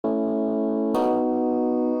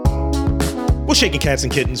Well, shaking cats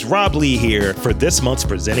and kittens, Rob Lee here for this month's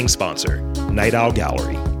presenting sponsor, Night Owl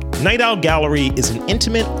Gallery. Night Owl Gallery is an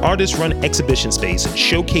intimate, artist-run exhibition space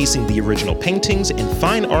showcasing the original paintings and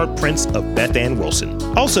fine art prints of Beth Ann Wilson.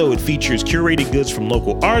 Also, it features curated goods from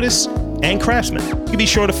local artists and craftsmen. You'll be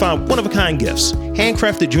sure to find one-of-a-kind gifts,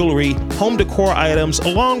 handcrafted jewelry, home decor items,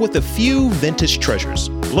 along with a few vintage treasures.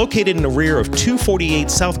 Located in the rear of 248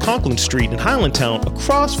 South Conklin Street in Highlandtown,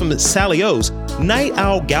 across from Sally O's, Night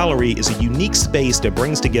Owl Gallery is a unique space that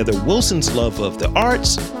brings together Wilson's love of the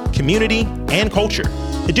arts, community, and culture.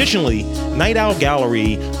 Additionally, Night Owl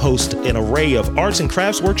Gallery hosts an array of arts and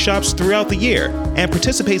crafts workshops throughout the year and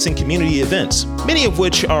participates in community events, many of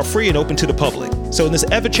which are free and open to the public. So in this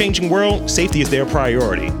ever-changing world, safety is their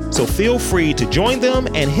priority. So feel free to join them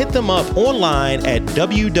and hit them up online at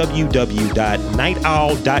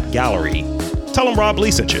www.nightowl.gallery. Tell them Rob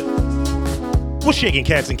Lee sent you. Well, shaking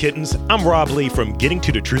cats and kittens, I'm Rob Lee from Getting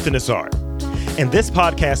to the Truth in This Art. And this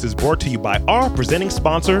podcast is brought to you by our presenting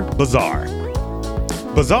sponsor, Bazaar.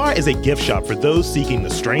 Bazaar is a gift shop for those seeking the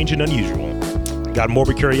strange and unusual. Got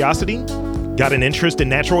morbid curiosity? Got an interest in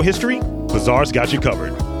natural history? Bazaar's got you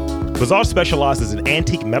covered. Bazaar specializes in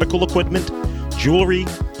antique medical equipment, jewelry,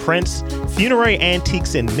 prints, funerary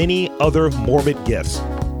antiques, and many other morbid gifts.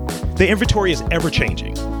 The inventory is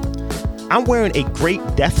ever-changing. I'm wearing a great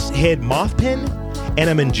death's head moth pin, and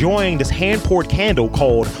I'm enjoying this hand-poured candle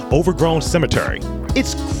called Overgrown Cemetery.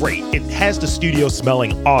 It's great. It has the studio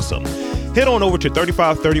smelling awesome. Head on over to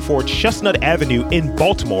 3534 Chestnut Avenue in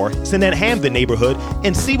Baltimore, it's in that Hamden neighborhood,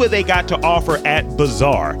 and see what they got to offer at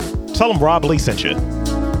Bazaar. Tell them Rob Lee sent you.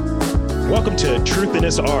 Welcome to Truth in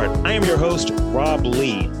This Art. I am your host, Rob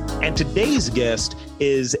Lee, and today's guest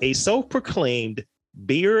is a self-proclaimed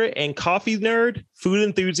beer and coffee nerd, food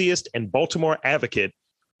enthusiast, and Baltimore advocate.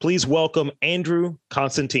 Please welcome Andrew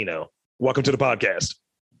Cosentino. Welcome to the podcast.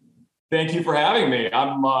 Thank you for having me.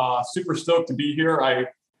 I'm super stoked to be here. I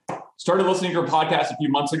started listening to your podcast a few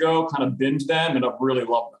months ago, kind of binged them, and I've really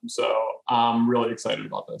loved them. So I'm really excited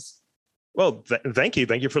about this. Well, thank you.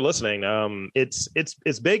 Thank you for listening. It's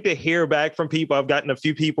big to hear back from people. I've gotten a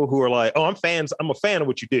few people who are like, "Oh, I'm fans. I'm a fan of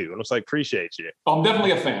what you do," and it's like, appreciate you. I'm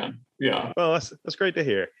definitely a fan. Yeah. Well, that's great to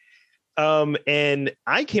hear. And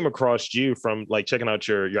I came across you from like checking out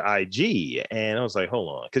your IG, and I was like, hold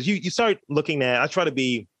on, because you start looking at. I try to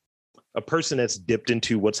be a person that's dipped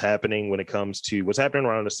into what's happening when it comes to what's happening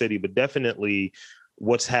around the city, but definitely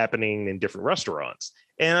what's happening in different restaurants.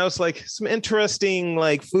 And I was like, some interesting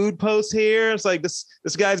like food posts here. It's like this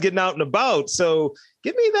guy's getting out and about. So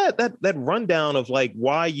give me that rundown of like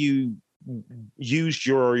why you used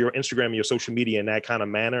your Instagram and your social media in that kind of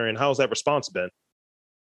manner, and how's that response been?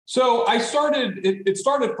 So it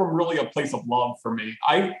started from really a place of love for me.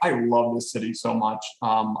 I love this city so much.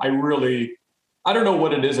 I don't know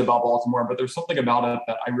what it is about Baltimore, but there's something about it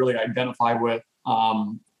that I really identify with.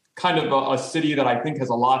 Kind of a city that I think has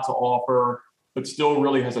a lot to offer, but still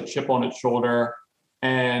really has a chip on its shoulder.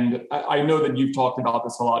 And I know that you've talked about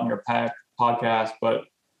this a lot in your podcast, but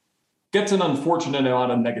gets an unfortunate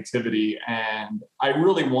amount of negativity. And I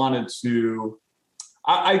really wanted to,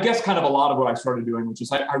 I guess kind of a lot of what I started doing, which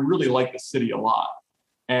is I really like the city a lot.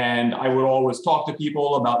 And I would always talk to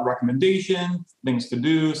people about recommendations, things to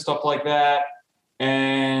do, stuff like that.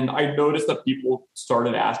 And I noticed that people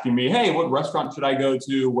started asking me, hey, what restaurant should I go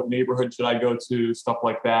to? What neighborhood should I go to? Stuff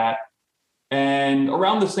like that. And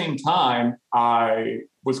around the same time, I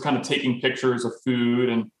was kind of taking pictures of food,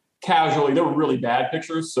 and casually, they were really bad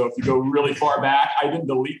pictures. So if you go really far back, I didn't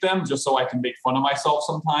delete them just so I can make fun of myself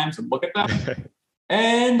sometimes and look at them.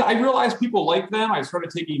 And I realized people liked them. I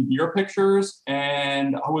started taking beer pictures,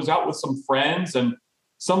 and I was out with some friends, and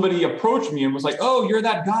somebody approached me and was like, oh, you're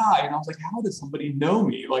that guy. And I was like, how does somebody know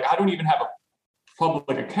me? Like, I don't even have a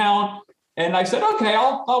public account. And I said, okay,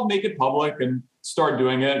 I'll make it public and start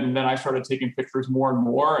doing it. And then I started taking pictures more and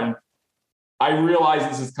more. And I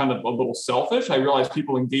realized this is kind of a little selfish. I realized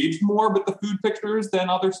people engaged more with the food pictures than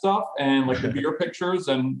other stuff and like the beer pictures.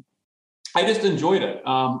 And I just enjoyed it.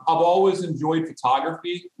 I've always enjoyed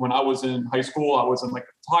photography. When I was in high school, I was in like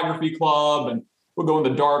a photography club, and we'll go in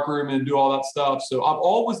the dark room and do all that stuff. So I've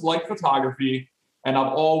always liked photography, and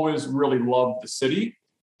I've always really loved the city.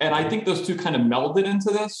 And I think those two kind of melded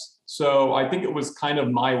into this. So I think it was kind of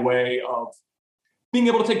my way of being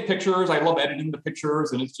able to take pictures. I love editing the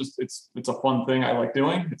pictures, and it's a fun thing I like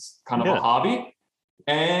doing. It's kind of a hobby.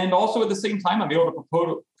 And also at the same time, I'm able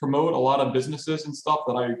to promote a lot of businesses and stuff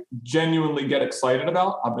that I genuinely get excited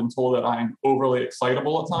about. I've been told that I'm overly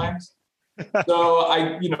excitable at times. So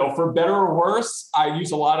for better or worse, I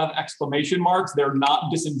use a lot of exclamation marks. They're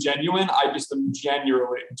not disingenuine. I just am genuine.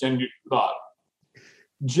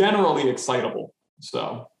 generally excitable.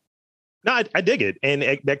 So. No, I dig it,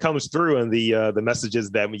 and that comes through in the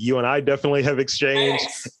messages that you and I definitely have exchanged.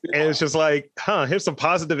 Thanks. And it's just like, here's some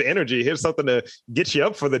positive energy. Here's something to get you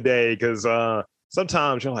up for the day, because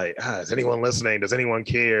sometimes you're like, is anyone listening? Does anyone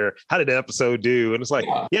care? How did the episode do? And it's like,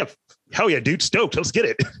 yeah, hell yeah, dude, stoked. Let's get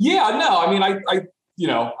it. Yeah, no, I mean,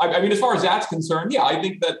 I mean, as far as that's concerned, yeah, I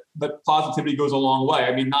think that positivity goes a long way.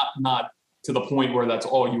 I mean, not to the point where that's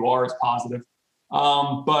all you are is positive,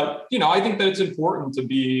 but I think that it's important to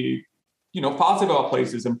be positive about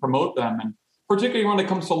places and promote them, and particularly when it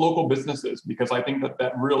comes to local businesses, because I think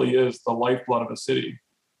that really is the lifeblood of a city.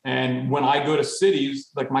 And when I go to cities,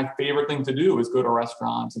 like my favorite thing to do is go to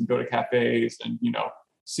restaurants and go to cafes and,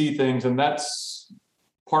 see things. And that's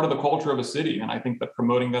part of the culture of a city. And I think that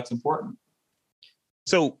promoting that's important.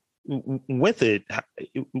 So with it,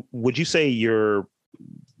 would you say your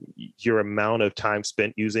amount of time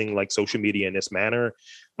spent using like social media in this manner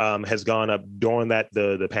has gone up during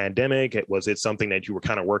the pandemic? Was it something that you were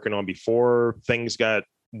kind of working on before things got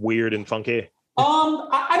weird and funky?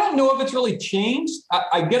 I don't know if it's really changed.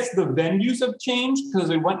 I guess the venues have changed, because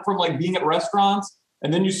it went from like being at restaurants,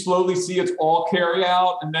 and then you slowly see it's all carry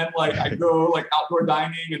out, and then like I go like outdoor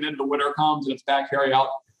dining, and then the winter comes and it's back carry out.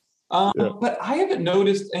 But I haven't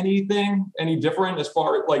noticed any different as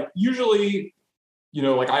far as like usually,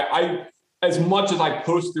 like I as much as I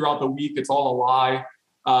post throughout the week, it's all a lie.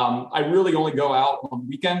 I really only go out on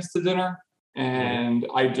weekends to dinner, and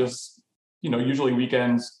I just, usually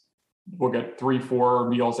weekends we'll get 3-4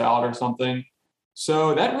 meals out or something.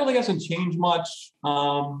 So that really hasn't changed much.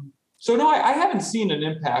 So no, I haven't seen an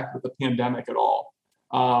impact with the pandemic at all.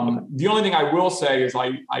 The only thing I will say is I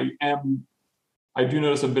do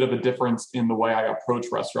notice a bit of a difference in the way I approach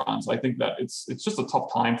restaurants. I think that it's just a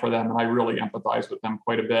tough time for them, and I really empathize with them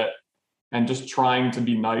quite a bit. And just trying to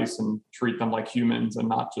be nice and treat them like humans and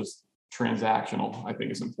not just transactional, I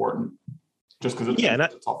think is important. Just because it's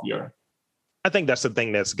a tough year. I think that's the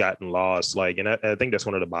thing that's gotten lost. Like, and I think that's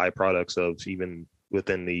one of the byproducts of even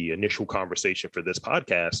within the initial conversation for this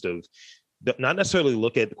podcast of not necessarily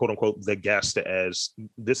look at quote unquote the guest as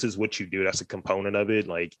this is what you do. That's a component of it.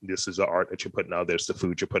 Like, this is the art that you're putting out. There's the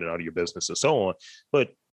food you're putting out of your business and so on.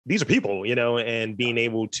 But these are people, and being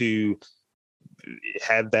able to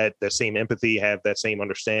have that same empathy, have that same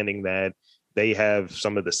understanding that they have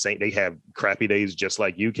they have crappy days just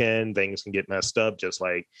like you can. Things can get messed up just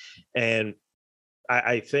like, and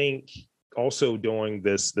I think also during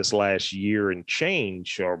this last year and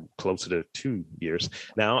change, or closer to 2 years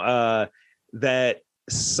now, that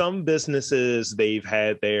some businesses, they've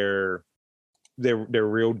had their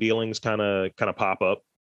real dealings kind of pop up.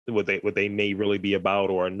 What they may really be about,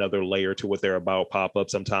 or another layer to what they're about, pop up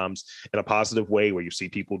sometimes in a positive way, where you see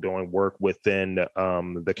people doing work within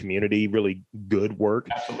the community, really good work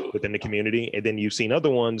within the community. And then you've seen other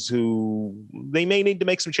ones who they may need to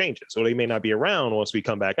make some changes, or they may not be around once we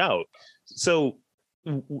come back out. So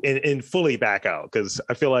and fully back out, because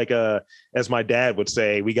I feel like as my dad would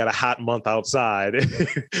say, we got a hot month outside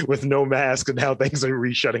with no mask, and how things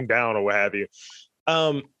are shutting down or what have you.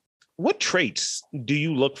 What traits do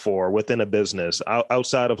you look for within a business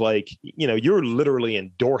outside of like, you're literally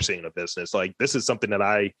endorsing a business? Like, this is something that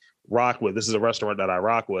I rock with. This is a restaurant that I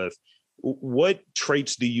rock with. What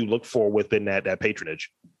traits do you look for within that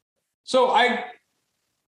patronage? So I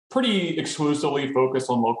pretty exclusively focus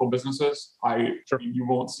on local businesses. You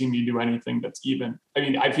won't see me do anything that's even,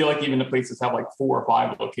 I feel like even the places have like 4 or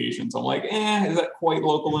 5 locations. I'm like, is that quite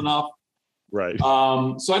local enough? Right.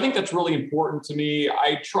 So I think that's really important to me.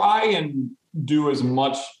 I try and do as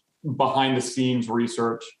much behind the scenes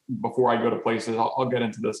research before I go to places. I'll get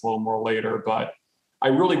into this a little more later, but I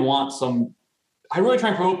really try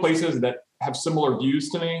and promote places that have similar views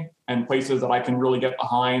to me, and places that I can really get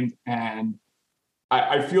behind. And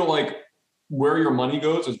I feel like where your money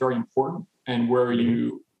goes is very important, and where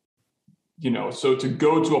so to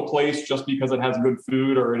go to a place just because it has good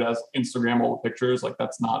food or it has Instagrammable pictures, like,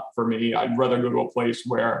 that's not for me. I'd rather go to a place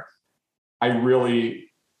where I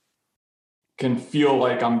really can feel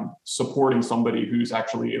like I'm supporting somebody who's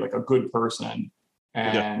actually like a good person.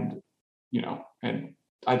 And, and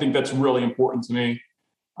I think that's really important to me.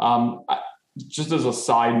 Just as a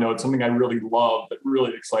side note, something I really love that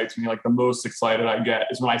really excites me, like the most excited I get,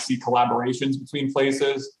 is when I see collaborations between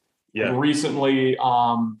places. Yeah. Like recently,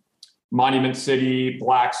 Monument City,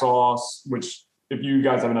 Black Sauce, which if you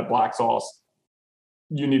guys haven't had Black Sauce,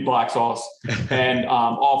 you need Black Sauce. And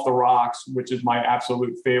Off the Rocks, which is my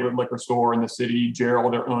absolute favorite liquor store in the city.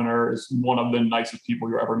 Gerald, their owner, is one of the nicest people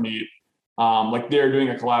you'll ever meet. Like, they're doing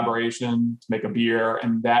a collaboration to make a beer,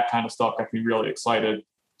 and that kind of stuff got me really excited.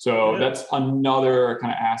 So that's another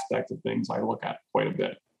kind of aspect of things I look at quite a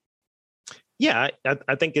bit. Yeah,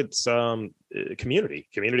 I think it's community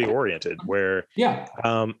oriented, where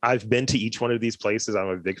I've been to each one of these places. I'm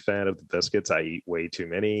a big fan of the biscuits. I eat way too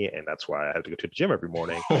many, and that's why I have to go to the gym every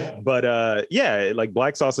morning. But like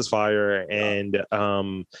Black Sauce is fire, and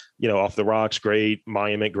Off the Rocks, great,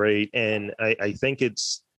 Monument, great. And I think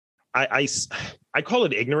it's I call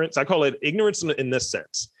it ignorance. I call it ignorance in this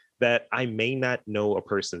sense, that I may not know a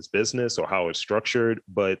person's business or how it's structured,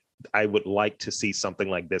 but I would like to see something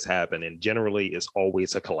like this happen. And generally it's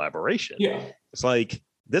always a collaboration. Yeah. It's like,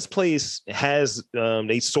 this place has,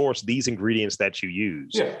 they source these ingredients that you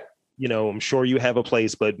use. Yeah. I'm sure you have a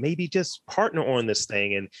place, but maybe just partner on this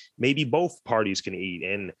thing and maybe both parties can eat.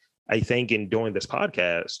 And I think in doing this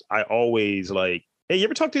podcast, I always like, hey, you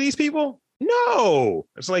ever talk to these people? No.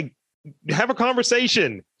 It's like, have a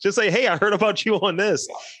conversation. Just say, hey, I heard about you on this,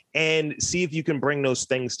 and see if you can bring those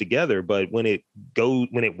things together. But when it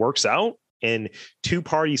works out and two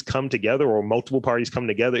parties come together or multiple parties come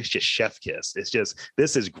together, it's just chef kiss. It's just,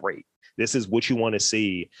 this is great. This is what you want to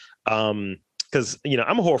see. Because,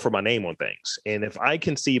 I'm a whore for my name on things. And if I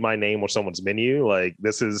can see my name on someone's menu, like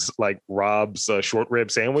this is like Rob's short rib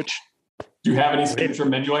sandwich. Do you have any signature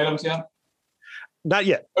menu items yet? Not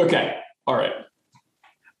yet. Okay. All right.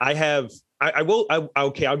 I'll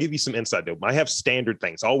give you some insight though. I have standard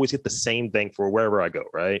things. I always get the same thing for wherever I go,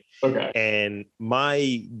 right? Okay. And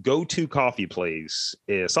my go-to coffee place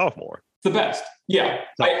is Sophomore. The best. Yeah.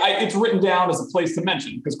 So, it's written down as a place to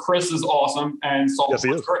mention because Chris is awesome and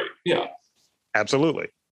Sophomore is great. Yeah. Absolutely.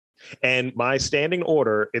 And my standing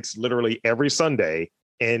order, it's literally every Sunday,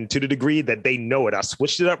 and to the degree that they know it. I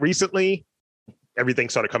switched it up recently. Everything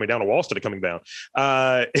started coming down. The wall started coming down.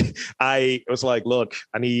 I was like, look,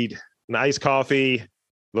 I need an iced coffee,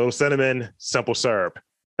 little cinnamon, simple syrup.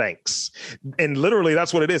 Thanks. And literally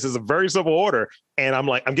that's what it is. It's a very simple order. And I'm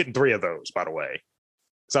like, I'm getting 3 of those, by the way.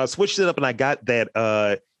 So I switched it up and I got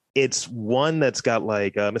that. It's one that's got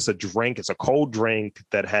like, it's a drink. It's a cold drink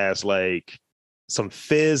that has like some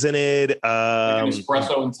fizz in it. Like an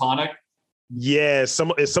espresso and tonic. Yeah, it's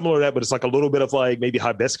similar to that, but it's like a little bit of like maybe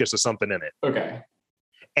hibiscus or something in it. Okay.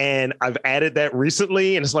 And I've added that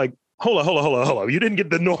recently, and it's like, hold on. You didn't get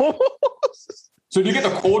the normal. So do you get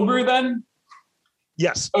the cold brew then?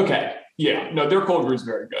 Yes. Okay. Yeah. No, their cold brew is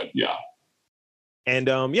very good. Yeah. And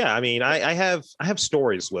I mean, I have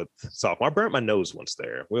stories with Sophomore. I burnt my nose once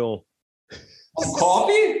there.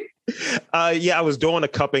 Coffee? Yeah, I was doing a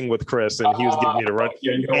cupping with Chris, and he was giving me the run.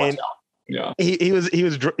 Yeah, you gotta watch out. Yeah. He was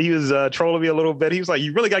trolling me a little bit. He was like,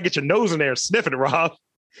 you really got to get your nose in there and sniff it, Rob.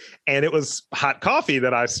 And it was hot coffee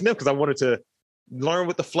that I sniffed because I wanted to learn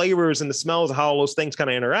what the flavors and the smells of how all those things kind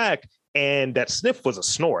of interact. And that sniff was a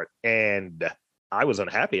snort. And I was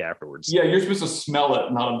unhappy afterwards. Yeah, you're supposed to smell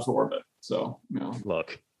it, not absorb it. So,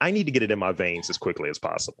 Look, I need to get it in my veins as quickly as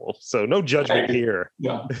possible. So no judgment here.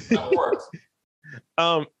 Yeah, that works.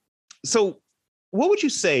 So what would you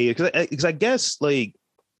say? Because I guess like,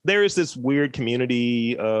 there is this weird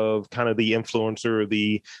community of kind of the influencer,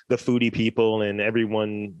 the foodie people, and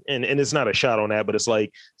everyone, and it's not a shot on that, but it's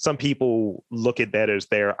like some people look at that as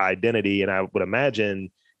their identity. And I would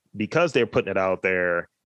imagine because they're putting it out there,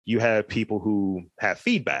 you have people who have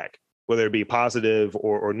feedback, whether it be positive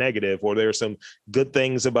or negative, or there's some good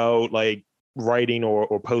things about like writing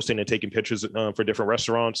or posting and taking pictures for different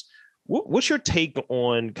restaurants. What's your take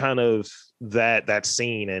on kind of that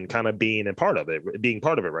scene and kind of being part of it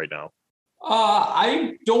right now?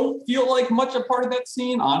 I don't feel like much a part of that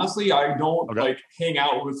scene. Honestly, I don't like hang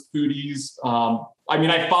out with foodies. I mean,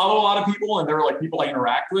 I follow a lot of people and they're like people I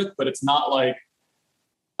interact with, but it's not like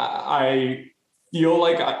I feel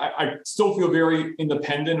like I still feel very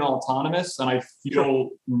independent and autonomous, and I feel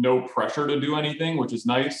no pressure to do anything, which is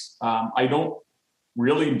nice. I don't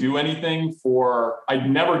really do anything I'd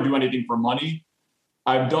never do anything for money.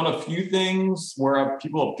 I've done a few things where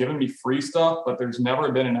people have given me free stuff, but there's never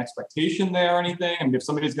been an expectation there or anything. I mean, if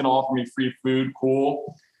somebody's going to offer me free food,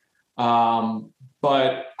 cool.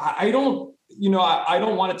 But I don't, I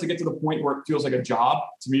don't want it to get to the point where it feels like a job.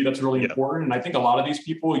 To me, that's really important. And I think a lot of these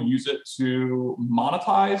people use it to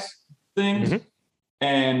monetize things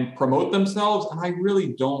and promote themselves. And I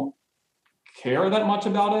really don't care that much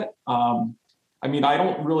about it. I mean, I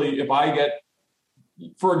don't really, if I get,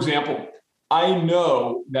 for example, I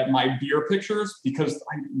know that my beer pictures, because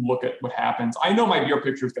I look at what happens, I know my beer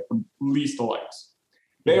pictures get the least likes.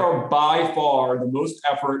 They are by far the most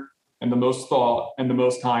effort and the most thought and the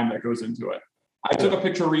most time that goes into it. I took a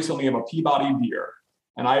picture recently of a Peabody beer,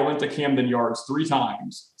 and I went to Camden Yards 3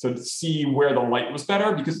 times to see where the light was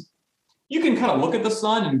better, because you can kind of look at the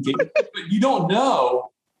sun and gauge it, but you don't know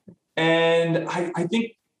And I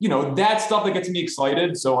think, that stuff that gets me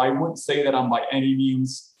excited. So I wouldn't say that I'm by any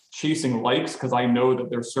means chasing likes, because I know that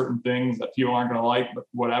there's certain things that people aren't going to like, but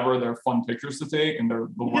whatever, they're fun pictures to take and they're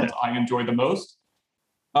the ones I enjoy the most.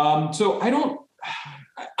 So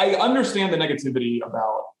I understand the negativity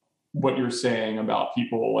about what you're saying about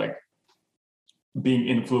people like being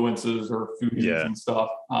influences or foodies and stuff.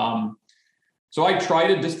 So I try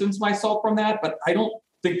to distance myself from that, but I don't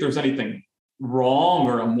think there's anything wrong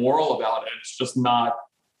or immoral about it. It's just not,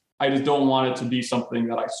 I just don't want it to be something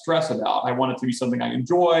that I stress about. I want it to be something I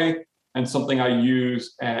enjoy and something I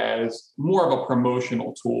use as more of a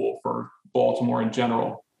promotional tool for Baltimore in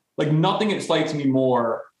general. Like nothing excites me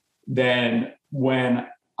more than when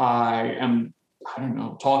I am, I don't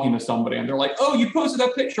know, talking to somebody and they're like, oh, you posted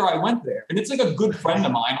that picture, I went there. And it's like a good friend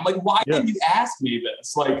of mine. I'm like, why didn't you ask me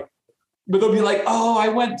this? Like, but they'll be like, oh, I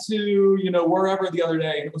went to, wherever the other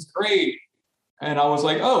day and it was great. And I was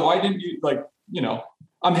like, oh, why didn't you,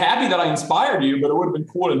 I'm happy that I inspired you, but it would have been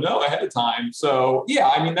cool to know ahead of time. So yeah,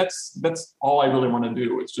 I mean, that's all I really want to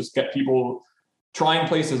do. It's just get people trying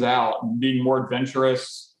places out and being more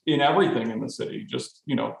adventurous in everything in the city. Just,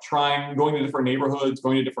 going to different neighborhoods,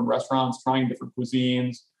 going to different restaurants, trying different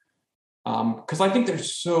cuisines. Because I think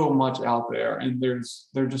there's so much out there and there's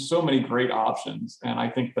just so many great options. And I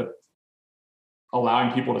think that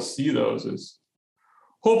allowing people to see those is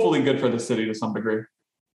hopefully good for the city to some degree.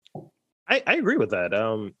 I agree with that.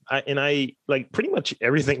 I like pretty much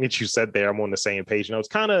everything that you said there. I'm on the same page, and I was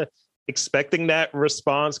kind of expecting that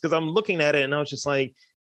response because I'm looking at it and I was just like,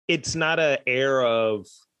 it's not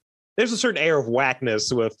there's a certain air of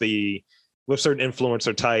whackness with certain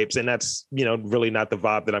influencer types, and that's really not the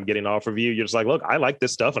vibe that I'm getting off of you. You're just like, look, I like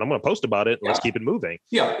this stuff, and I'm going to post about it. Let's keep it moving.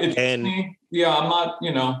 Yeah, I'm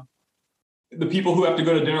not. The people who have to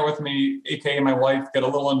go to dinner with me, aka my wife, get a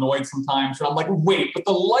little annoyed sometimes. So I'm like, wait, but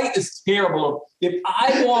the light is terrible. If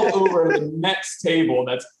I walk over to the next table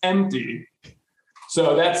that's empty,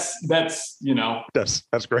 so that's that's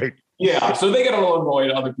great. Yeah, so they get a little annoyed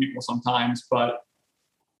at other people sometimes, but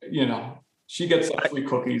she gets free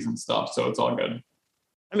cookies and stuff, so it's all good.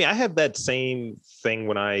 I mean, I have that same thing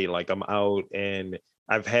when I'm out and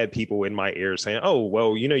I've had people in my ear saying, oh,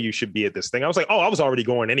 well, you should be at this thing. I was like, oh, I was already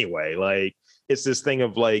going anyway. Like, it's this thing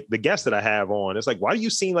of like the guests that I have on. It's like, why do you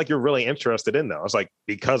seem like you're really interested in that? I was like,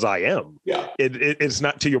 because I am. Yeah. It's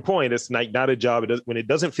not, to your point, it's not a job. When it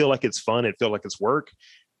doesn't feel like it's fun, it feels like it's work.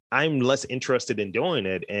 I'm less interested in doing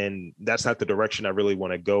it. And that's not the direction I really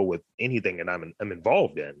want to go with anything that I'm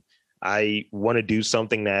involved in. I want to do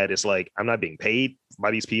something that is like, I'm not being paid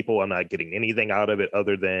by these people. I'm not getting anything out of it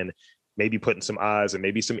other than maybe putting some eyes and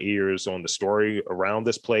maybe some ears on the story around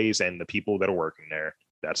this place and the people that are working there.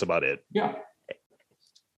 That's about it. Yeah.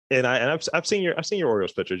 And I've seen your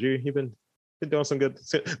Orioles pictures. You've been doing some good.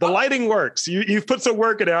 The lighting works. You've put some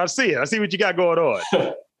work in there. I see it. I see what you got going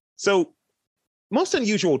on. So, most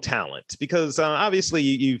unusual talent, because obviously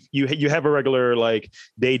you have a regular like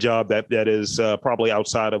day job that is probably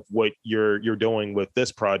outside of what you're doing with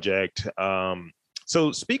this project.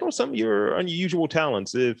 So speak on some of your unusual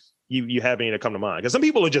talents if you have any that come to mind, because some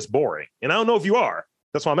people are just boring, and I don't know if you are.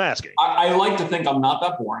 That's why I'm asking. I like to think I'm not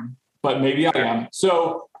that boring, but maybe I am.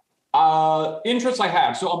 So interests I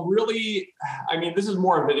have. So this is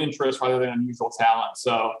more of an interest rather than unusual talent.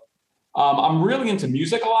 So I'm really into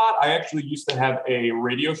music a lot. I actually used to have a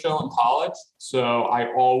radio show in college. So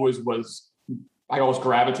I always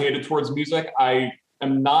gravitated towards music. I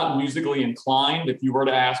am not musically inclined. If you were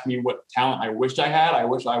to ask me what talent I wish I had, I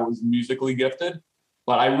wish I was musically gifted,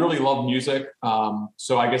 but I really love music.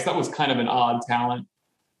 So I guess that was kind of an odd talent.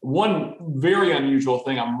 One very unusual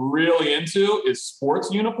thing I'm really into is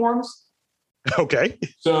sports uniforms. Okay.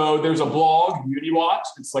 So there's a blog, UniWatch.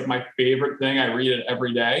 It's like my favorite thing. I read it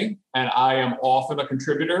every day, and I am often a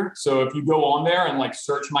contributor. So if you go on there and like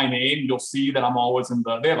search my name, you'll see that I'm always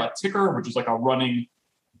they have a ticker, which is like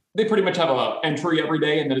they pretty much have a entry every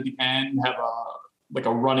day. And then at the end have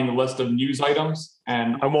a running list of news items.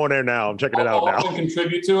 And I'm on there now. I'm checking it out now. I'll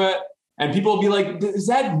contribute to it. And people will be like, is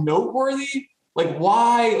that noteworthy? Like,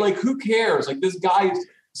 why? Like, who cares? Like, this guy's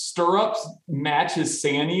stirrups match his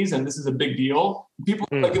Sannies, and this is a big deal. People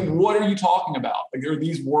are like, what are you talking about? Like, there are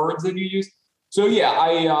these words that you use. So yeah,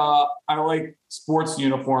 I like sports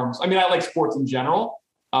uniforms. I mean, I like sports in general,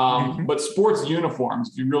 but sports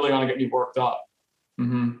uniforms, you really want to get me worked up.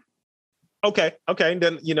 Mm-hmm. Okay.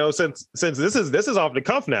 Then since this is off the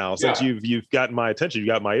cuff now, since you've gotten my attention, you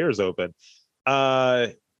got my ears open,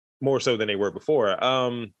 more so than they were before.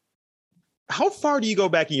 How far do you go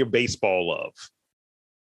back in your baseball love?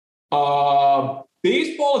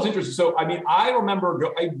 Baseball is interesting. So, I mean, I remember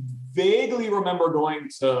I vaguely remember going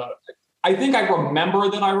to. I think I remember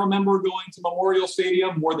going to Memorial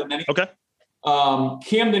Stadium more than anything. Okay.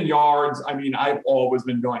 Camden Yards. I mean, I've always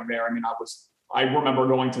been going there. I mean, I remember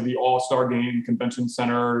going to the All-Star Game Convention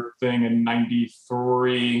Center thing in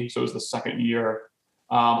 '93. So it was the second year.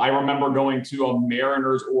 I remember going to a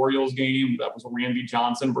Mariners-Orioles game that was Randy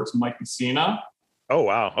Johnson versus Mike Messina. Oh,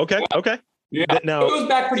 wow. Okay. Yeah. Okay. Yeah. Now, it goes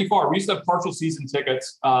back pretty far. We used to have partial season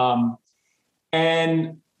tickets.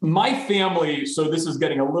 And my family, so this is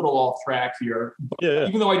getting a little off track here. Yeah.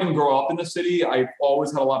 Even though I didn't grow up in the city, I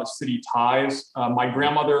always had a lot of city ties. My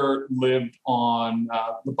grandmother lived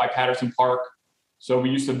by Patterson Park. So we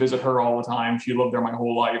used to visit her all the time. She lived there my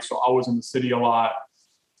whole life. So I was in the city a lot.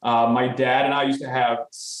 My dad and I used to have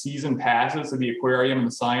season passes to the aquarium and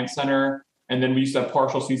the science center. And then we used to have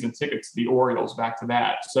partial season tickets to the Orioles back to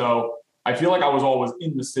that. So I feel like I was always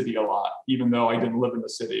in the city a lot, even though I didn't live in the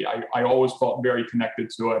city. I always felt very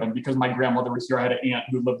connected to it. And because my grandmother was here, I had an aunt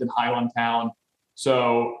who lived in Highland Town.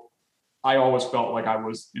 So I always felt like I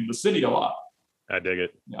was in the city a lot. I dig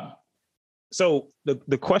it. Yeah. So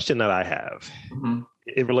the question that I have,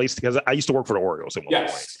 it relates because I used to work for the Orioles at one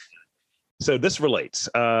point. So this relates.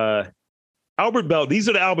 Albert Bell, these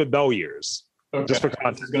are the Albert Bell years. Okay. Just for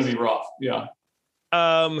context. It's going to be rough. Yeah.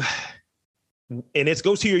 And it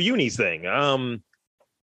goes to your unis thing.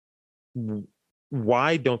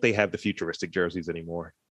 Why don't they have the futuristic jerseys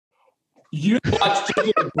anymore? You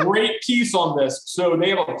did a great piece on this. So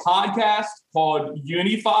they have a podcast called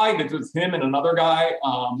Unified. It's with him and another guy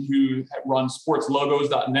who runs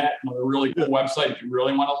sportslogos.net, another really cool website if you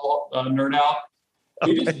really want to nerd out.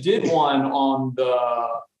 They just did one on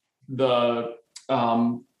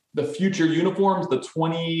the future uniforms, the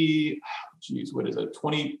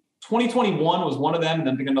 2021 was one of them, and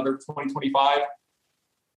then I think another 2025.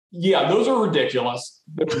 Yeah, those are ridiculous.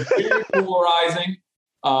 They're very polarizing.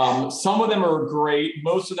 Some of them are great.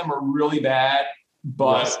 Most of them are really bad.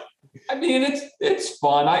 But yes. I mean, it's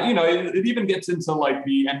fun. It even gets into like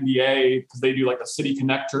the NBA because they do like the City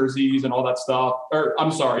Connect jerseys and all that stuff. Or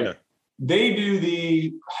I'm sorry, they do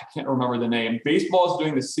I can't remember the name. Baseball is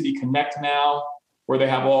doing the City Connect now, where they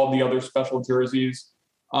have all the other special jerseys.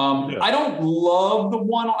 I don't love the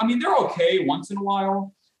one. I mean, they're okay once in a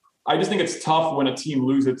while. I just think it's tough when a team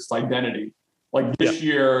loses its identity. Like this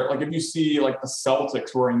year, like if you see like the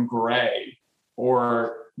Celtics wearing gray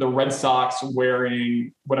or the Red Sox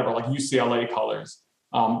wearing whatever, like UCLA colors.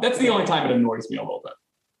 That's the only time it annoys me a little bit.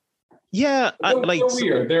 Yeah. They're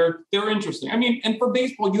weird. They're interesting. I mean, and for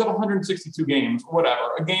baseball, you have 162 games,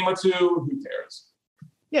 whatever, a game or two, who cares?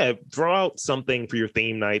 Yeah, throw out something for your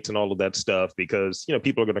theme nights and all of that stuff because,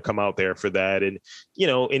 people are going to come out there for that. And,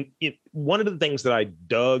 one of the things that I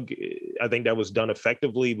dug, I think that was done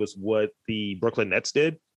effectively was what the Brooklyn Nets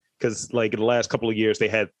did. Because like in the last couple of years, they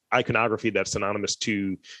had iconography that's synonymous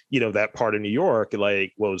to, that part of New York.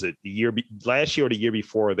 Like, what was it? Last year or the year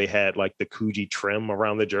before, they had like the Coogee trim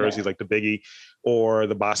around the jerseys, like the Biggie or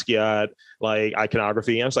the Basquiat, like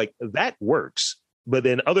iconography. And I was like, that works. But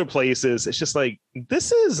then other places, it's just like,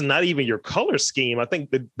 this is not even your color scheme. I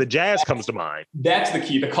think the Jazz comes to mind. That's the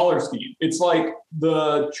key, the color scheme. It's like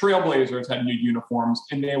the Trailblazers had new uniforms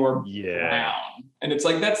and they were brown. And it's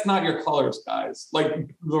like, that's not your colors, guys.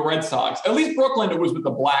 Like the Red Sox, at least Brooklyn, it was with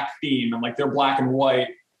the black theme and like they're black and white.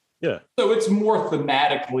 Yeah. So it's more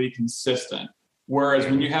thematically consistent. Whereas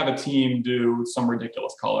when you have a team do some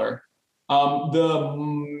ridiculous color, the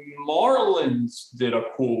Marlins did a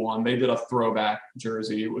cool one. They did a throwback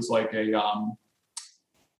jersey. It was like they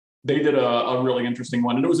did a really interesting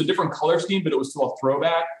one. And it was a different color scheme, but it was still a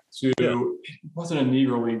throwback to, it wasn't a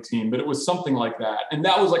Negro League team, but it was something like that. And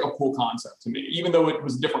that was like a cool concept to me, even though it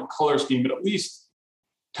was a different color scheme, but at least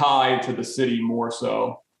tied to the city more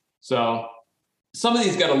so. So some of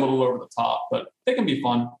these got a little over the top, but they can be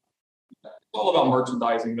fun. It's all about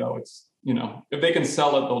merchandising though. It's, if they can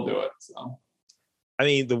sell it, they'll do it. So, I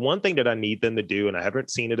mean, the one thing that I need them to do, and I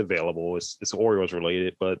haven't seen it available, it's Orioles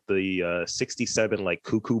related, but the 67 like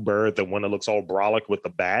cuckoo bird, the one that looks all brolic with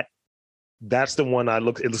the bat, that's the one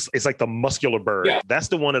it's like the muscular bird. Yeah. That's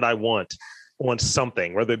the one that I want on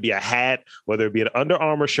something, whether it be a hat, whether it be an Under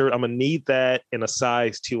Armour shirt. I'm gonna need that in a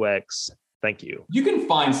size 2X. Thank you. You can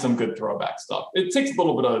find some good throwback stuff. It takes a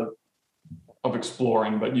little bit of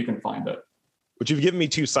exploring, but you can find it. But you've given me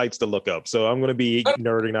two sites to look up, so I'm going to be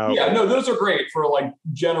nerding out. Yeah, no, those are great for like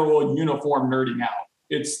general uniform nerding out.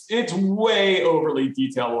 It's way overly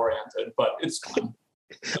detail oriented, but it's fun.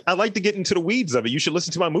 I like to get into the weeds of it. You should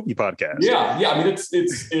listen to my movie podcast. Yeah. I mean,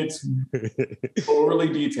 it's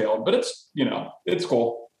overly detailed, but it's it's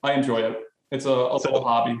cool. I enjoy it. It's a little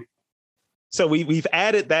hobby. So we've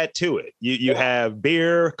added that to it. You have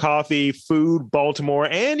beer, coffee, food, Baltimore,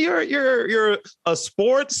 and you're a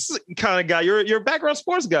sports kind of guy. You're a background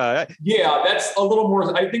sports guy. Yeah, that's a little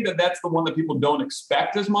more. I think that's the one that people don't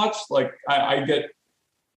expect as much. Like I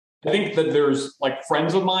think that there's like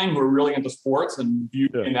friends of mine who are really into sports and view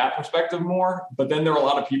in that perspective more. But then there are a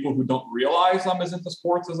lot of people who don't realize I'm as into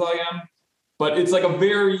sports as I am. But it's like I'm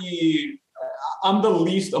the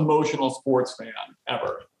least emotional sports fan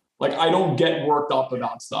ever. Like I don't get worked up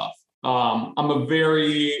about stuff. I'm a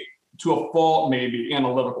very, to a fault, maybe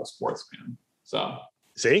analytical sports fan. So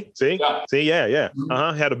see, yeah.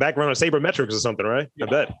 Mm-hmm. Had a background on sabermetrics or something, right? Yeah. I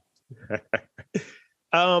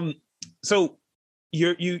bet. So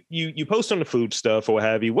you post on the food stuff or what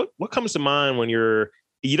have you. What comes to mind when you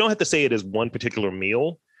don't have to say it as one particular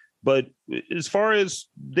meal, but as far as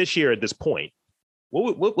this year at this point,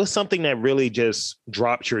 what was something that really just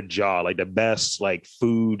dropped your jaw, like the best like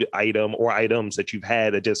food item or items that you've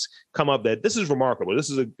had that just come up that this is remarkable. This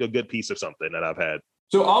is a good piece of something that I've had.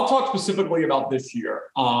 So I'll talk specifically about this year.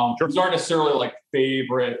 Sure. These aren't necessarily like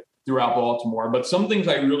favorite throughout Baltimore, but some things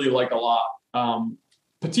I really like a lot.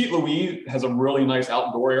 Petit Louis has a really nice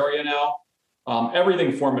outdoor area now.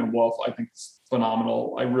 Everything Foreman Wolf, I think, is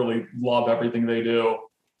phenomenal. I really love everything they do.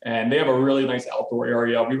 And they have a really nice outdoor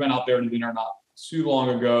area. We went out there to dinner not too long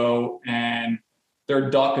ago, and their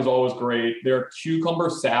duck is always great. Their cucumber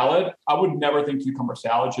salad, I would never think cucumber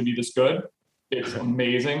salad should be this good. It's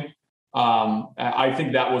amazing. I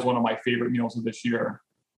think that was one of my favorite meals of this year.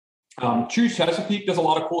 Choose Chesapeake does a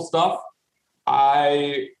lot of cool stuff.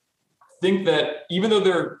 I think that even though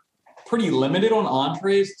they're pretty limited on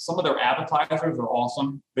entrees, some of their appetizers are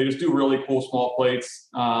awesome. They just do really cool small plates,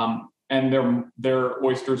 and their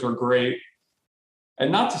oysters are great.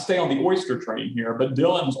 And not to stay on the oyster train here, but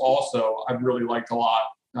Dylan's also I've really liked a lot.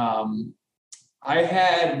 I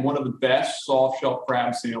had one of the best soft shell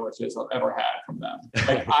crab sandwiches I've ever had from them.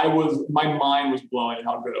 Like my mind was blown at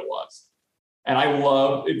how good it was. And I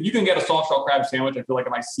love, if you can get a soft shell crab sandwich, I feel like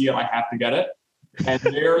if I see it, I have to get it. And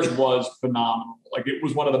theirs was phenomenal. Like it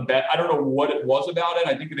was one of the best. I don't know what it was about it.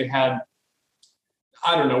 I think they had,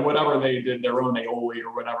 I don't know, whatever they did, their own aioli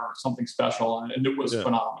or whatever, something special. And it was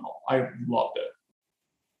phenomenal. I loved it.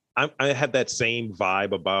 I had that same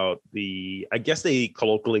vibe about I guess they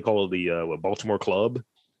colloquially call it the Baltimore Club.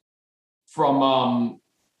 From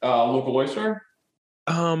Local Oyster?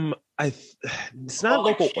 It's not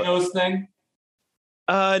like local. Chino's thing?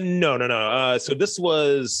 No. So this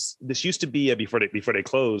used to be before they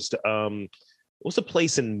closed. What's the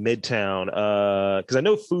place in Midtown? Because I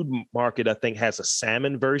know Food Market, I think, has a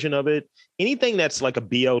salmon version of it. Anything that's like a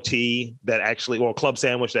BLT that actually, or a club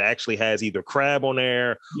sandwich that actually has either crab on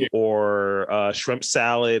there or shrimp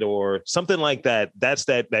salad or something like that. That's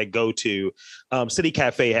that go-to. City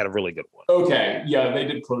Cafe had a really good one. Okay, yeah, they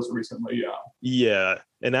did close recently. Yeah,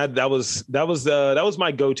 and that was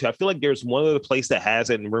my go-to. I feel like there's one other place that has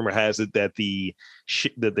it, and rumor has it that the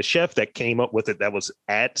chef that came up with it that was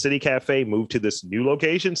at City Cafe moved to this new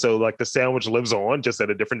location. So like the sandwich lives on just at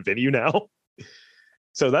a different venue now.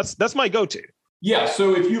 So that's my go-to. Yeah.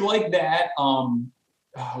 So if you like that, oh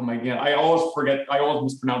my God, I always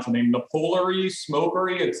mispronounce the name. Napolari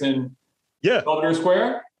Smokery. It's in Belvedere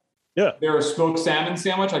Square. Yeah. They're a smoked salmon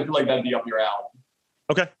sandwich. I feel like that'd be up your alley.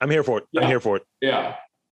 Okay. I'm here for it. Yeah. I'm here for it. Yeah.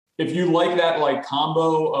 If you like that like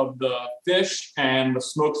combo of the fish and the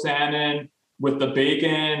smoked salmon with the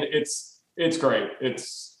bacon, it's great.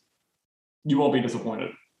 You won't be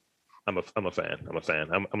disappointed. I'm a fan.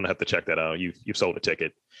 I'm gonna have to check that out. You've sold a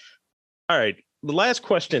ticket. All right. The last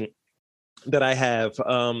question that I have,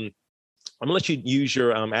 I'm gonna let you use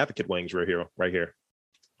your advocate wings right here.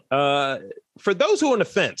 For those who are on the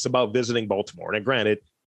fence about visiting Baltimore, and granted,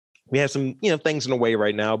 we have some things in the way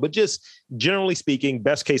right now, but just generally speaking,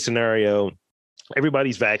 best case scenario,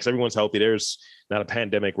 everybody's vaxxed, everyone's healthy. There's not a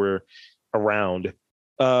pandemic we're around.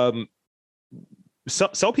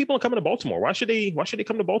 So people are coming to Baltimore. Why should they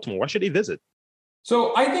come to Baltimore? Why should they visit?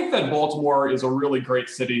 So I think that Baltimore is a really great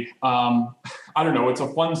city. I don't know. It's a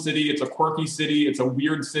fun city. It's a quirky city. It's a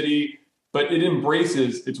weird city, but it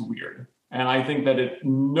embraces its weird. And I think that it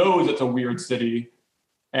knows it's a weird city.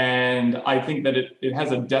 And I think that it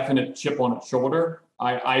has a definite chip on its shoulder.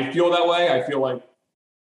 I feel that way. I feel like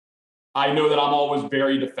I know that I'm always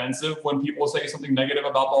very defensive when people say something negative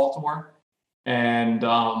about Baltimore. And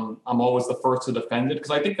I'm always the first to defend it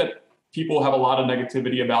because I think that people have a lot of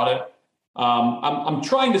negativity about it. I'm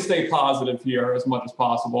trying to stay positive here as much as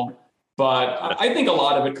possible, but I think a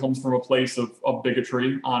lot of it comes from a place of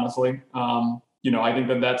bigotry, honestly. I think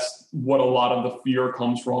that that's what a lot of the fear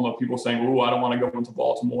comes from, of people saying, "Oh, I don't want to go into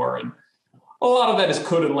Baltimore." And a lot of that is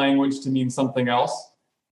coded language to mean something else.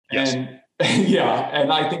 Yes. And yeah,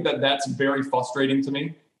 and I think that that's very frustrating to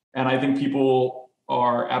me. And I think people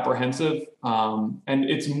are apprehensive. And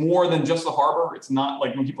it's more than just the harbor. It's not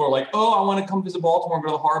like when people are like, oh, I want to come visit Baltimore and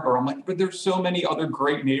go to the harbor. I'm like, but there's so many other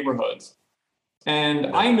great neighborhoods. And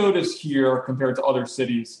I notice here compared to other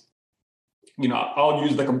cities, I'll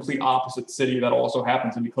use the complete opposite city that also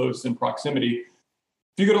happens to be close in proximity.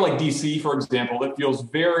 If you go to like DC, for example, it feels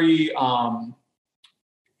very, I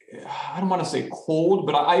don't want to say cold,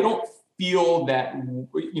 but I don't feel that,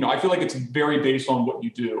 I feel like it's very based on what you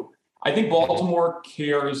do. I think Baltimore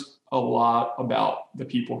cares a lot about the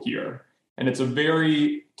people here. And it's a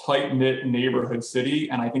very tight-knit neighborhood city.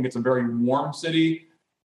 And I think it's a very warm city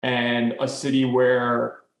and a city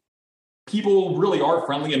where people really are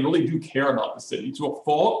friendly and really do care about the city. To a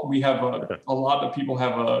fault, we have a lot of people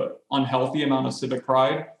have a unhealthy amount of civic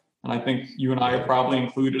pride. And I think you and I are probably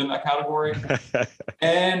included in that category.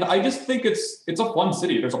 And I just think it's a fun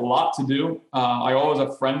city. There's a lot to do. I always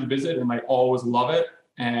have friends visit and I always love it.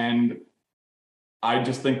 And I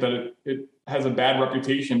just think that it has a bad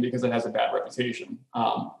reputation because it has a bad reputation.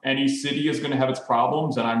 Any city is going to have its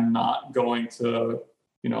problems, and I'm not going to,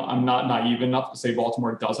 I'm not naive enough to say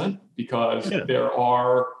Baltimore doesn't, because there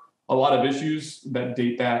are a lot of issues that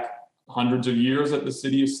date back hundreds of years that the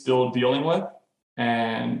city is still dealing with.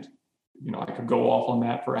 And, I could go off on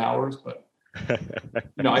that for hours, but,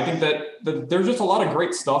 I think that there's just a lot of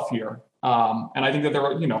great stuff here. And I think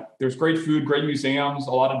that there's great food, great museums,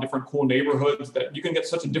 a lot of different cool neighborhoods that you can get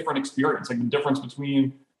such a different experience. Like the difference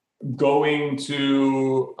between going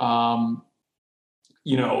to,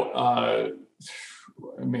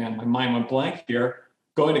 man, my mind went blank here.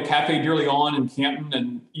 Going to Cafe De Leon in Canton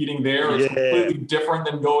and eating there is completely different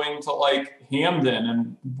than going to like Hamden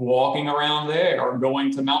and walking around there, or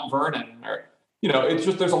going to Mount Vernon, or, it's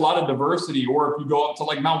just, there's a lot of diversity. Or if you go up to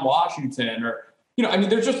like Mount Washington, or,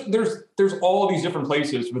 there's all of these different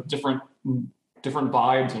places with different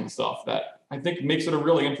vibes and stuff that I think makes it a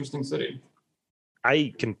really interesting city.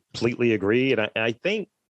 I completely agree. And I think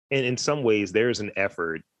in some ways there's an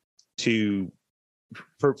effort to,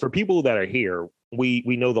 for people that are here, we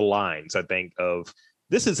know the lines, I think, of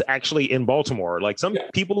this is actually in Baltimore. Like some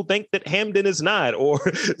people think that Hamden is not, or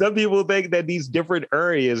some people think that these different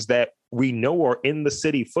areas that we know are in the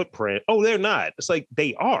city footprint, oh, they're not. It's like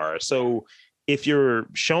they are. So if you're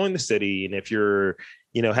showing the city, and if you're,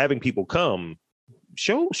 having people come,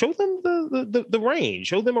 show them the range,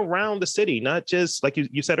 show them around the city, not just like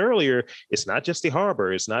you said earlier, it's not just the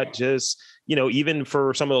harbor. It's not just, even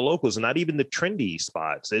for some of the locals, not even the trendy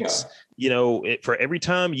spots. It's, for every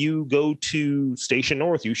time you go to Station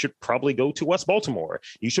North, you should probably go to West Baltimore.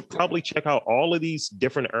 You should probably check out all of these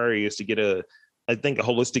different areas to get a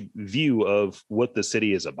holistic view of what the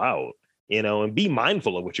city is about, and be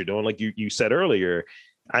mindful of what you're doing. Like you said earlier,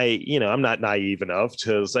 I'm not naive enough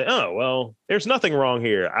to say, oh, well, there's nothing wrong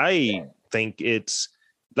here. I think let's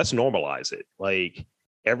normalize it. Like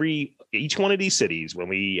each one of these cities, when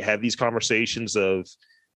we have these conversations of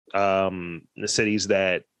the cities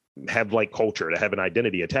that have like culture, that have an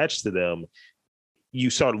identity attached to them, you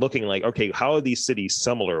start looking like, okay, how are these cities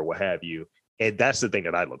similar, what have you? And that's the thing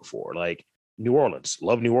that I look for. Like New Orleans,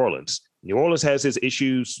 love New Orleans. New Orleans has its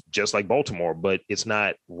issues just like Baltimore, but it's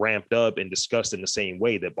not ramped up and discussed in the same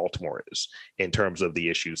way that Baltimore is in terms of the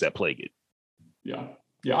issues that plague it. Yeah.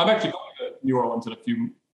 Yeah. I'm actually going to New Orleans in a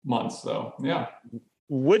few months. So yeah.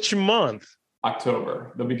 Which month?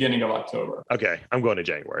 October, the beginning of October. Okay. I'm going to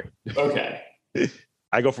January. Okay.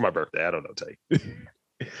 I go for my birthday. I don't know, Tay.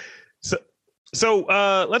 So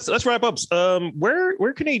let's wrap up.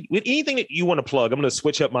 Where can anything that you want to plug? I'm going to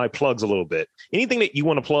switch up my plugs a little bit. Anything that you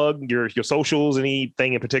want to plug, your socials,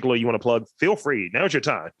 anything in particular you want to plug, feel free. Now's your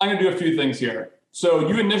time. I'm going to do a few things here. So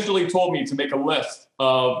you initially told me to make a list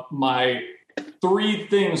of my 3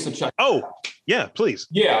 things to check. Oh, yeah, please.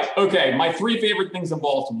 Yeah. Okay. My 3 favorite things in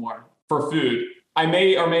Baltimore for food. I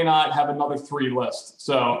may or may not have another 3 lists.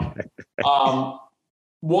 So,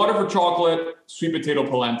 Water for Chocolate, sweet potato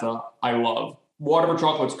polenta, I love. Water for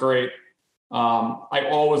Chocolate's great. I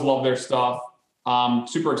always love their stuff. I'm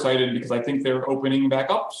super excited because I think they're opening back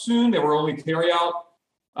up soon. They were only carry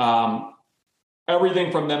out.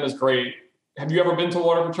 Everything from them is great. Have you ever been to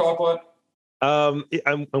Water for Chocolate?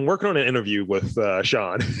 I'm working on an interview with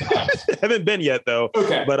Sean. Haven't been yet though.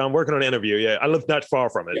 Okay. But I'm working on an interview. Yeah, I live not far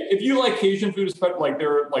from it. If you like Cajun food,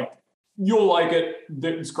 you'll like it.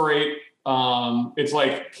 It's great. It's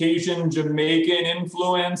like Cajun Jamaican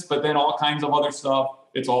influence, but then all kinds of other stuff.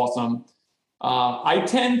 It's awesome. I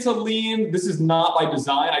tend to lean, this is not by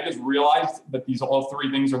design. I just realized that all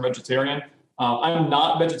 3 things are vegetarian. I'm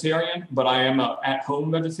not vegetarian, but I am a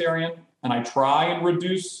at-home vegetarian, and I try and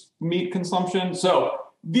reduce meat consumption. So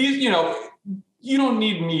these, you don't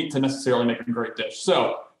need meat to necessarily make a great dish.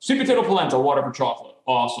 So sweet potato polenta, water for chocolate,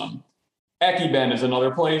 awesome. Ekiben is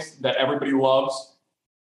another place that everybody loves.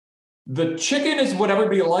 The chicken is what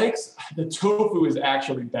everybody likes. The tofu is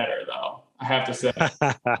actually better, though, I have to say.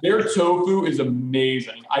 Their tofu is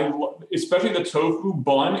amazing. Especially the tofu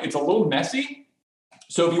bun. It's a little messy.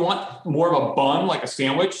 So if you want more of a bun, like a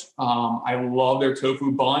sandwich, I love their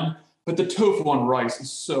tofu bun. But the tofu on rice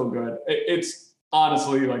is so good. It's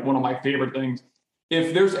honestly like one of my favorite things.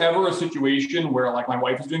 If there's ever a situation where like my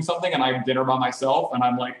wife is doing something and I have dinner by myself and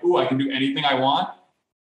I'm like, ooh, I can do anything I want,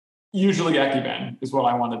 usually Ekiben is what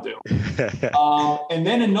I want to do. And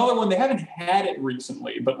then another one, they haven't had it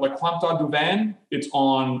recently, but like Quamta Duvan, it's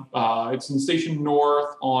in Station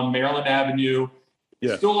North on Maryland Avenue.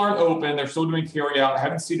 Yeah. Still aren't open. They're still doing carry out. I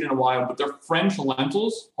haven't seen it in a while, but their French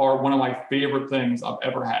lentils are one of my favorite things I've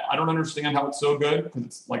ever had. I don't understand how it's so good because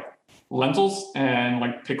it's like lentils and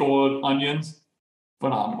like pickled onions.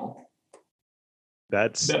 Phenomenal.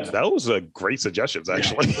 That was a great suggestions,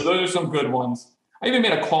 actually. Yeah, so those are some good ones. I even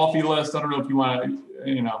made a coffee list. I don't know if you want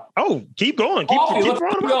to, Oh, keep going. Coffee, let's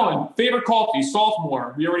keep going. Favorite coffee,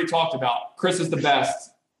 Sophomore. We already talked about. Chris is the best.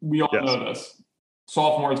 We all know this.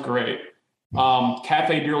 Sophomore is great.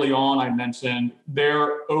 Cafe de Leon, I mentioned.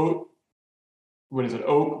 Their oat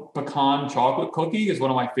pecan chocolate cookie is one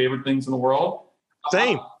of my favorite things in the world.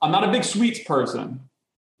 Same. I'm not a big sweets person,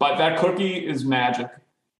 but that cookie is magic.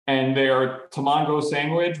 And their tamago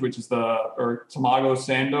sandwich, or tamago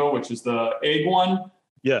sando, which is the egg one.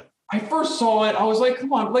 Yeah. I first saw it. I was like,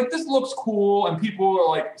 come on, like this looks cool. And people are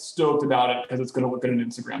like stoked about it because it's going to look at an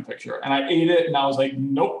Instagram picture. And I ate it and I was like,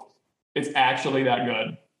 nope, it's actually that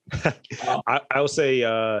good. I'll say,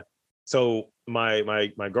 so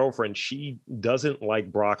my girlfriend, she doesn't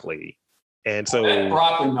like broccoli. And so that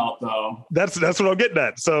broccoli melt though. That's what I'm getting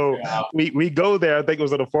at. So we go there, I think it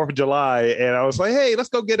was on the 4th of July. And I was like, hey, let's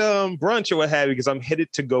go get brunch or what have you, because I'm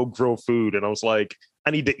headed to go grill food. And I was like, I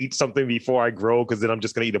need to eat something before I grill, because then I'm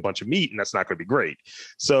just gonna eat a bunch of meat and that's not gonna be great.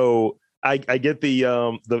 So I get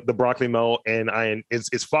the broccoli melt and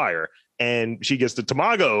it's fire. And she gets the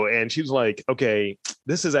tamago and she's like, okay,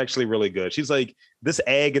 this is actually really good. She's like, this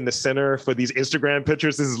egg in the center for these Instagram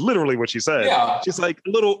pictures, this is literally what she said. Yeah. She's like,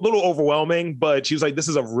 a little overwhelming, but she's like, this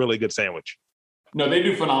is a really good sandwich. No, they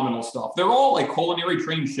do phenomenal stuff. They're all like culinary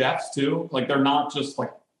trained chefs too. Like they're not just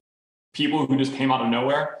like people who just came out of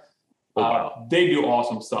nowhere. Oh, wow. They do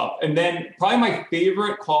awesome stuff. And then probably my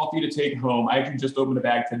favorite coffee to take home, I actually just opened a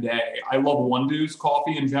bag today. I love Wondu's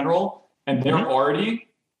coffee in general, and they're already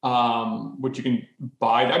which you can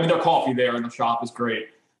buy. I mean, their coffee there in the shop is great,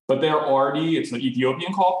 but it's an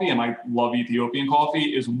Ethiopian coffee, and I love Ethiopian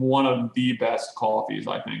coffee. Is one of the best coffees,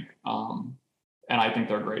 I think. And I think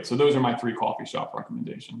they're great. So those are my 3 coffee shop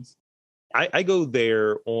recommendations. I go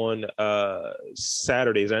there on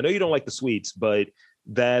Saturdays. I know you don't like the sweets, but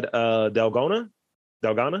that Dalgona,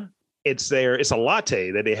 it's a latte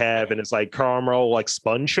that they have, and it's like caramel, like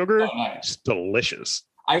sponge sugar. Oh, nice. It's delicious.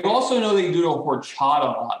 I also know they do a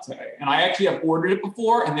horchata latte, and I actually have ordered it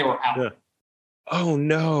before, and they were out. Yeah. Oh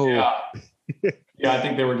no! Yeah, I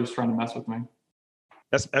think they were just trying to mess with me.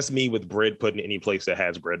 That's me with bread pudding. Any place that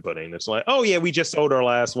has bread pudding, it's like, oh yeah, we just sold our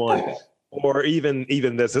last one. Or even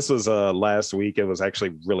this. This was last week. It was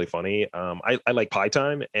actually really funny. I like Pie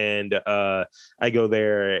Time, and I go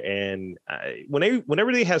there, and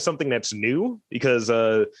whenever they have something that's new, because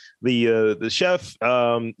the chef,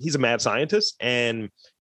 he's a mad scientist, and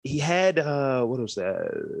he had what was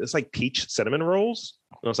that? It's like peach cinnamon rolls.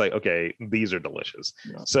 And I was like, okay, these are delicious.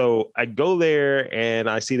 Yeah. So I go there and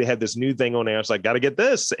I see they have this new thing on there. I was like, got to get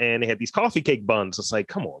this. And they had these coffee cake buns. It's like,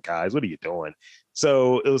 come on, guys, what are you doing?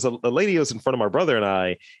 So it was a lady who was in front of my brother and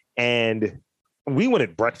I, and we went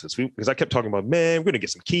at breakfast because I kept talking about, man, we're going to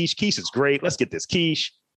get some quiche. Quiche is great. Let's get this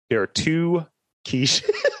quiche. There are 2 quiches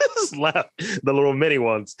left, the little mini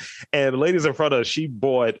ones. And the ladies in front of us, she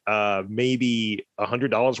bought maybe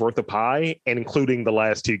 $100 worth of pie, and including the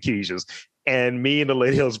last 2 quiches. And me and the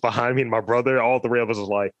lady who was behind me and my brother, all 3 of us was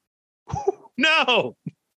like, no,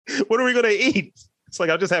 what are we going to eat? It's like,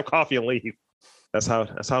 I'll just have coffee and leave. That's how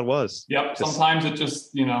it was. Yep. Sometimes it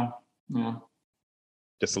just,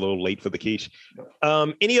 just a little late for the quiche.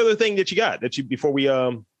 Yep. Any other thing that you got before we,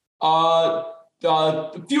 a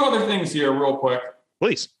few other things here real quick.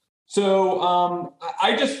 Please. So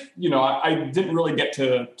I just, I didn't really get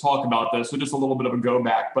to talk about this, so just a little bit of a go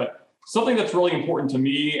back, but something that's really important to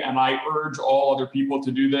me, and I urge all other people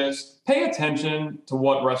to do this, pay attention to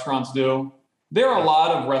what restaurants do. There are a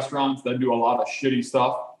lot of restaurants that do a lot of shitty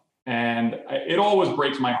stuff. And it always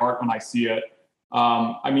breaks my heart when I see it.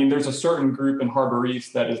 There's a certain group in Harbor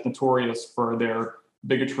East that is notorious for their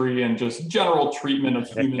bigotry and just general treatment of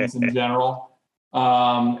humans in general.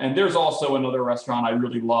 And there's also another restaurant I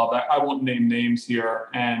really love. I won't name names here,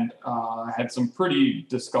 and had some pretty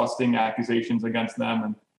disgusting accusations against them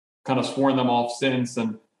and kind of sworn them off since.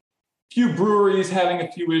 And few breweries having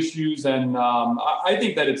a few issues. And I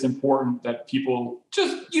think that it's important that people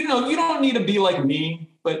just, you don't need to be like me,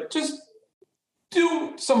 but just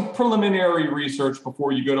do some preliminary research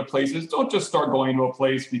before you go to places. Don't just start going to a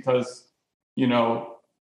place because,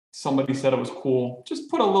 somebody said it was cool. Just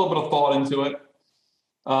put a little bit of thought into it.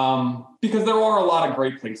 Because there are a lot of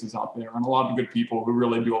great places out there and a lot of good people who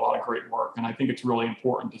really do a lot of great work. And I think it's really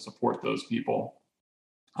important to support those people.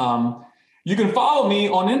 You can follow me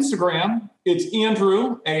on Instagram. It's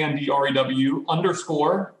Andrew, ANDREW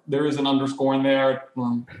 _. There is an underscore in there.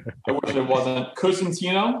 I wish it wasn't.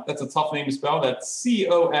 Cosentino. That's a tough name to spell. That's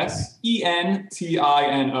COSENTINO.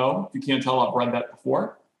 If you can't tell, I've read that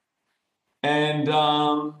before. And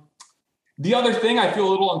the other thing, I feel a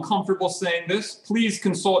little uncomfortable saying this. Please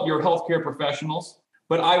consult your healthcare professionals.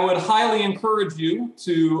 But I would highly encourage you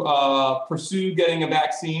to pursue getting a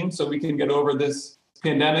vaccine so we can get over this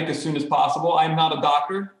pandemic as soon as possible. I'm not a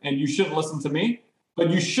doctor, and you shouldn't listen to me, but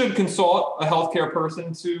you should consult a healthcare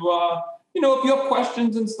person to, if you have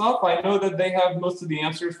questions and stuff, I know that they have most of the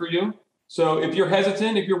answers for you. So if you're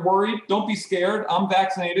hesitant, if you're worried, don't be scared. I'm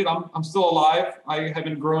vaccinated. I'm still alive. I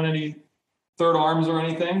haven't grown any third arms or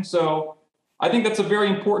anything. So I think that's a very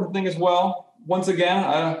important thing as well. Once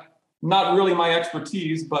again, not really my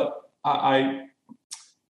expertise, but I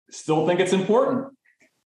still think it's important.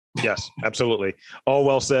 Yes, absolutely. All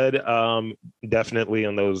well said. Definitely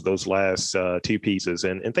on those last two pieces.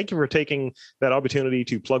 And thank you for taking that opportunity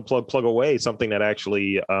to plug away something that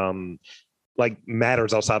actually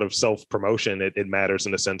matters outside of self-promotion. It matters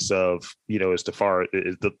in the sense of, as far as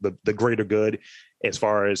the greater good, as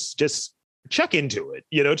far as just check into it,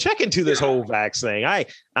 check into this whole vax thing.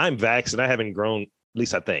 I'm vaxxed and I haven't grown, at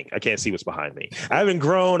least I think. I can't see what's behind me. I haven't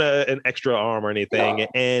grown an extra arm or anything. Yeah.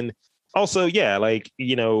 And also, I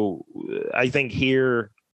think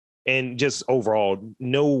here and just overall,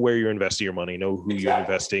 know where you're investing your money, know who you're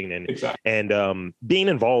investing in, and being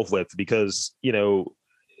involved with, because,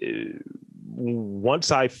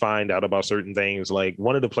 once I find out about certain things, like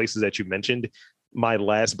one of the places that you mentioned, my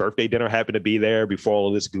last birthday dinner happened to be there before all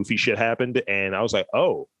of this goofy shit happened. And I was like,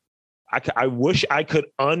 oh, I wish I could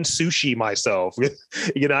unsushi myself.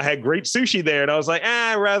 I had great sushi there, and I was like,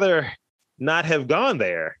 I'd rather not have gone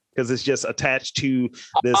there, because it's just attached to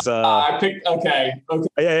this. Okay.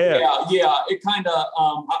 Yeah. It kind of.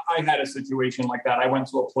 I had a situation like that. I went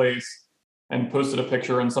to a place and posted a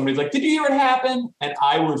picture, and somebody's like, "Did you hear what happened?" And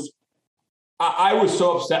I was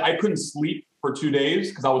so upset. I couldn't sleep for 2 days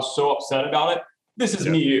because I was so upset about it. This is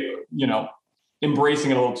me,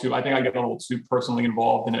 embracing it a little too. I think I get a little too personally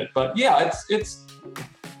involved in it. But yeah, it's just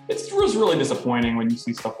really disappointing when you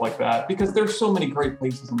see stuff like that, because there's so many great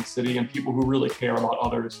places in the city and people who really care about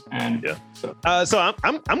others. And so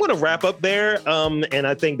I'm going to wrap up there. And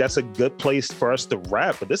I think that's a good place for us to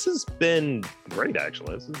wrap. But this has been great,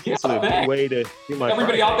 actually. This is a good way to do my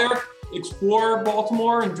everybody Friday. Out there, explore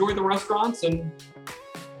Baltimore, enjoy the restaurants, and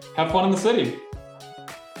have fun in the city.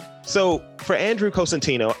 So for Andrew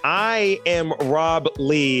Cosentino, I am Rob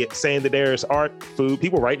Lee, saying that there's art, food,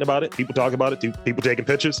 people writing about it, people talking about it, people taking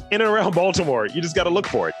pictures in and around Baltimore. You just got to look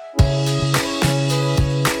for it.